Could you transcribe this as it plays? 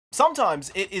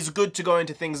Sometimes it is good to go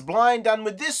into things blind, and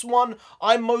with this one,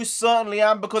 I most certainly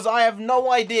am, because I have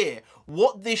no idea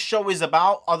what this show is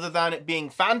about other than it being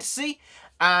fantasy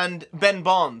and Ben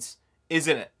Barnes is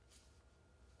in it.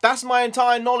 That's my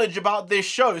entire knowledge about this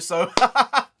show, so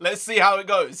let's see how it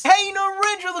goes. Hey,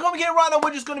 NarendraTHECOMIC here. Right now,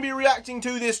 we're just going to be reacting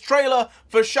to this trailer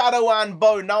for Shadow and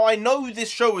Bone. Now, I know this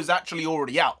show is actually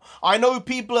already out. I know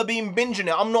people have been binging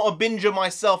it. I'm not a binger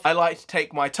myself. I like to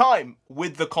take my time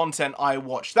with the content I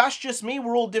watch. That's just me.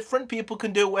 We're all different. People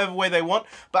can do it whatever way they want.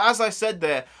 But as I said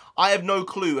there, I have no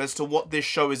clue as to what this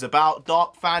show is about.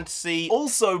 Dark fantasy.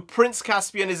 Also, Prince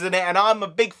Caspian is in it, and I'm a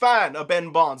big fan of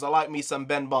Ben Barnes. I like me some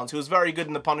Ben Barnes. He was very good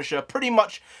in The Punisher. Pretty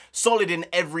much solid in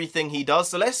everything he does.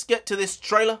 So let's get to this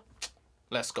trailer.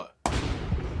 Let's go.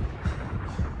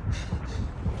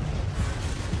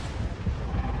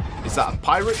 Is that a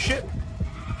pirate ship?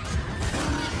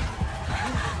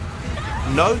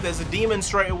 No, there's a demon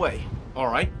straight away. All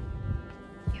right.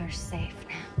 You're safe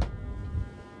now.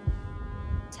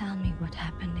 Tell me what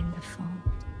happened in the fold.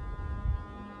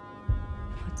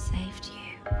 What saved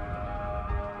you?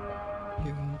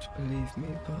 You won't believe me,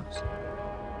 but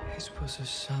it was a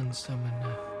sun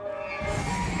summoner.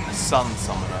 A sun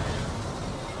summoner.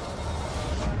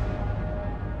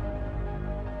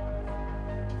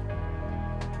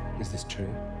 Is this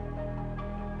true?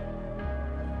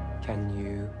 Can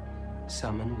you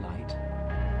summon light?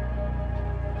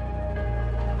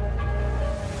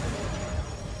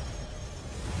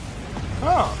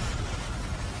 Oh.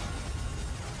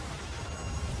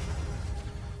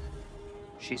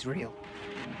 She's real.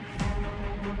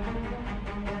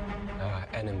 Our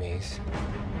enemies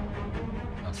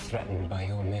are threatened by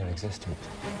your mere existence.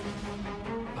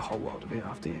 The whole world will be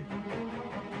after you.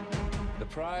 The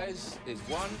prize is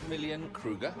 1 million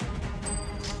Kruger.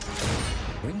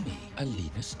 Bring me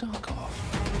Alina Starkov.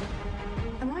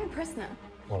 Am I a prisoner?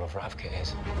 All of Ravka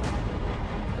is.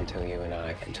 Until you and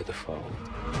I enter the fold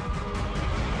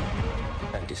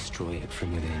and destroy it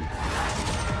from within.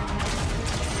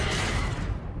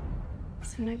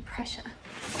 So no pressure.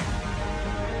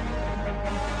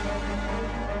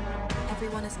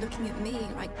 Everyone is looking at me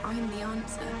like I'm the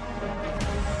answer.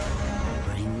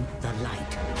 Bring the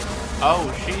light.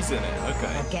 Oh, she's in it.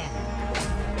 Okay. Again.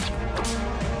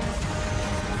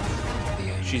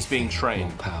 She's being trained.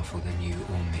 More powerful than you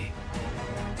or me.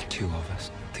 The two of us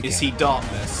together. Is he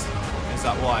darkness? Is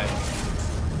that why?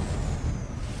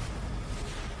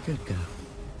 Good girl.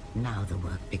 Now the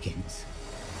work begins.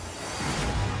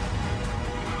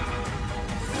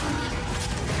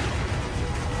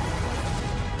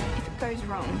 If it goes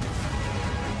wrong,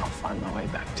 I'll find my way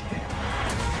back to you.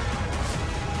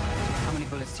 How many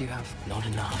bullets do you have? Not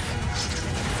enough.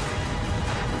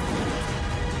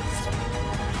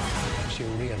 She'll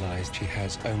realize she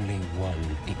has only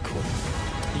one equal.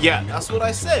 Yeah, that's what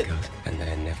I said. And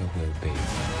there never will be.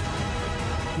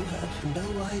 You have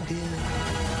no idea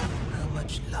how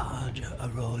much larger a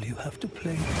role you have to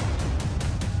play.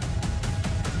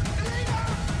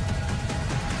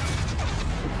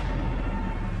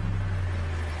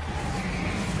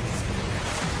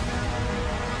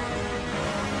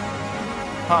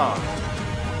 Huh.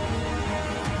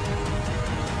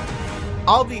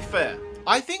 I'll be fair.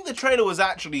 I think the trailer was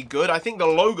actually good. I think the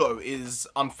logo is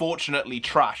unfortunately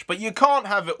trash, but you can't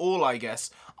have it all, I guess.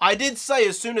 I did say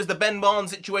as soon as the Ben Barnes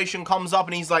situation comes up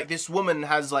and he's like, this woman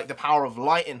has like the power of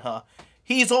light in her,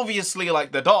 he's obviously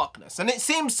like the darkness. And it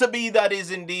seems to be that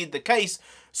is indeed the case.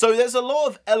 So there's a lot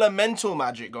of elemental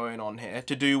magic going on here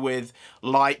to do with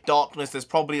light, darkness. There's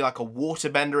probably like a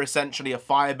waterbender, essentially a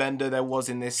firebender there was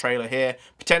in this trailer here,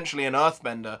 potentially an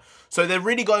earthbender. So they're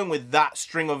really going with that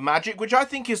string of magic, which I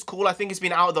think is cool. I think it's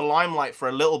been out of the limelight for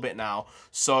a little bit now.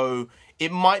 So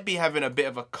it might be having a bit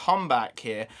of a comeback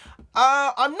here.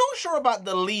 I'm not sure about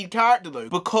the lead character though,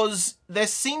 because there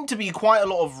seemed to be quite a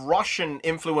lot of Russian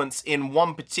influence in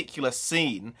one particular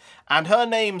scene, and her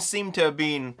name seemed to have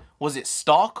been, was it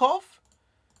Starkov?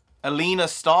 Alina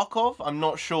Starkov? I'm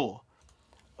not sure.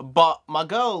 But my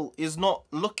girl is not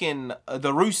looking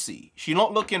the Rusi. She's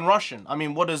not looking Russian. I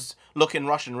mean, what does looking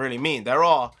Russian really mean? There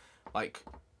are like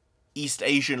East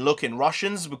Asian looking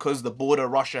Russians because the border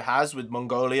Russia has with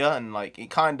Mongolia, and like it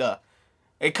kind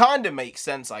of makes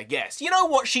sense, I guess. You know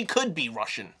what? She could be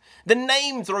Russian. The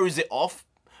name throws it off,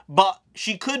 but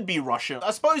she could be Russian.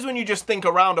 I suppose when you just think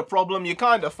around a problem, you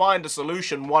kind of find a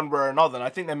solution one way or another, and I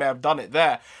think they may have done it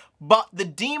there. But the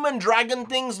demon dragon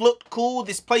things looked cool.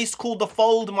 This place called the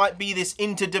Fold might be this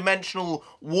interdimensional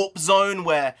warp zone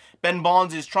where Ben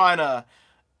Barnes is trying to,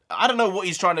 I don't know what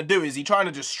he's trying to do. Is he trying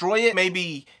to destroy it?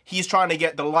 Maybe he's trying to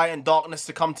get the light and darkness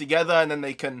to come together and then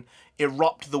they can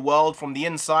erupt the world from the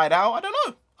inside out. I don't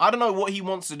know. I don't know what he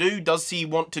wants to do. Does he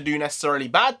want to do necessarily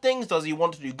bad things? Does he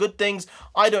want to do good things?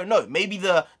 I don't know. Maybe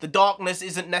the darkness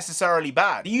isn't necessarily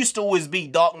bad. It used to always be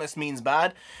darkness means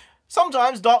bad.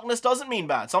 Sometimes darkness doesn't mean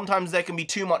bad. Sometimes there can be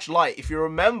too much light. If you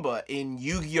remember in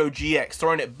Yu-Gi-Oh! GX,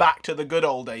 throwing it back to the good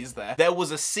old days there was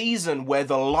a season where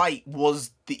the light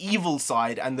was the evil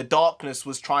side and the darkness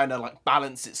was trying to like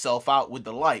balance itself out with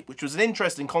the light, which was an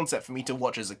interesting concept for me to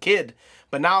watch as a kid.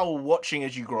 But now watching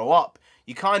as you grow up,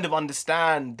 you kind of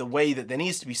understand the way that there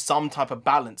needs to be some type of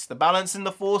balance. The balance in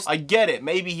the Force, I get it.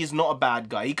 Maybe he's not a bad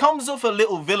guy. He comes off a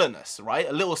little villainous, right?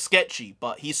 A little sketchy,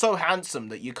 but he's so handsome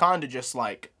that you kind of just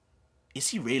like, is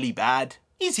he really bad?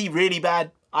 Is he really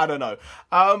bad? I don't know.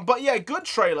 But yeah, good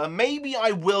trailer. Maybe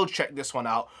I will check this one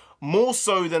out. More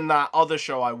so than that other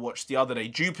show I watched the other day,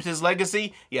 Jupiter's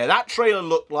Legacy. Yeah, that trailer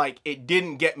looked like it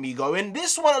didn't get me going.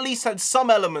 This one at least had some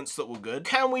elements that were good.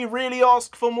 Can we really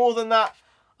ask for more than that?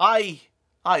 I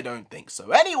don't think so.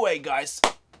 Anyway, guys,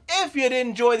 if you did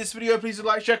enjoy this video, please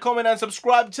like, share, comment, and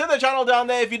subscribe to the channel down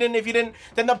there. If you didn't,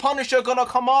 then the Punisher gonna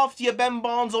come after you. Ben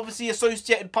Barnes, obviously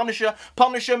associated Punisher.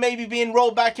 Punisher maybe being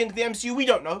rolled back into the MCU. We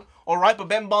don't know. Alright, but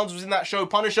Ben Barnes was in that show.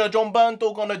 Punisher, John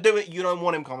Bernthal gonna do it. You don't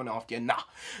want him coming after you. Nah.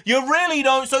 You really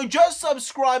don't. So just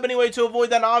subscribe anyway to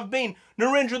avoid that. I've been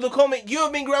NarendraTHECOMIC. You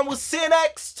have been Graham. We'll see you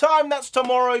next time. That's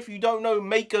tomorrow. If you don't know,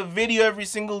 make a video every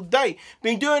single day.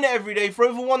 Been doing it every day for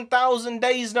over 1,000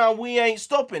 days now. We ain't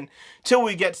stopping till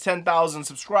we get to 10,000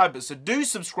 subscribers. So do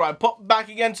subscribe. Pop back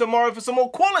again tomorrow for some more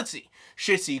quality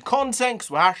shitty content,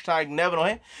 because we're hashtag never know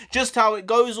here. Just how it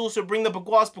goes. Also bring the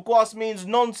bakwas. Bakwas means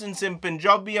nonsense in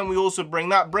Punjabi, and we also bring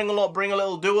that. Bring a lot, bring a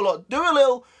little, do a lot, do a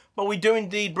little. But we do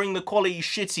indeed bring the quality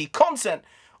shitty content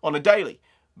on a daily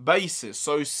basis.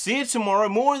 So see you tomorrow.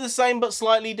 More of the same, but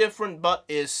slightly different, but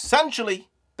essentially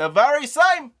the very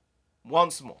same.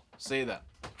 Once more. See you then.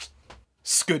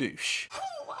 Skadoosh.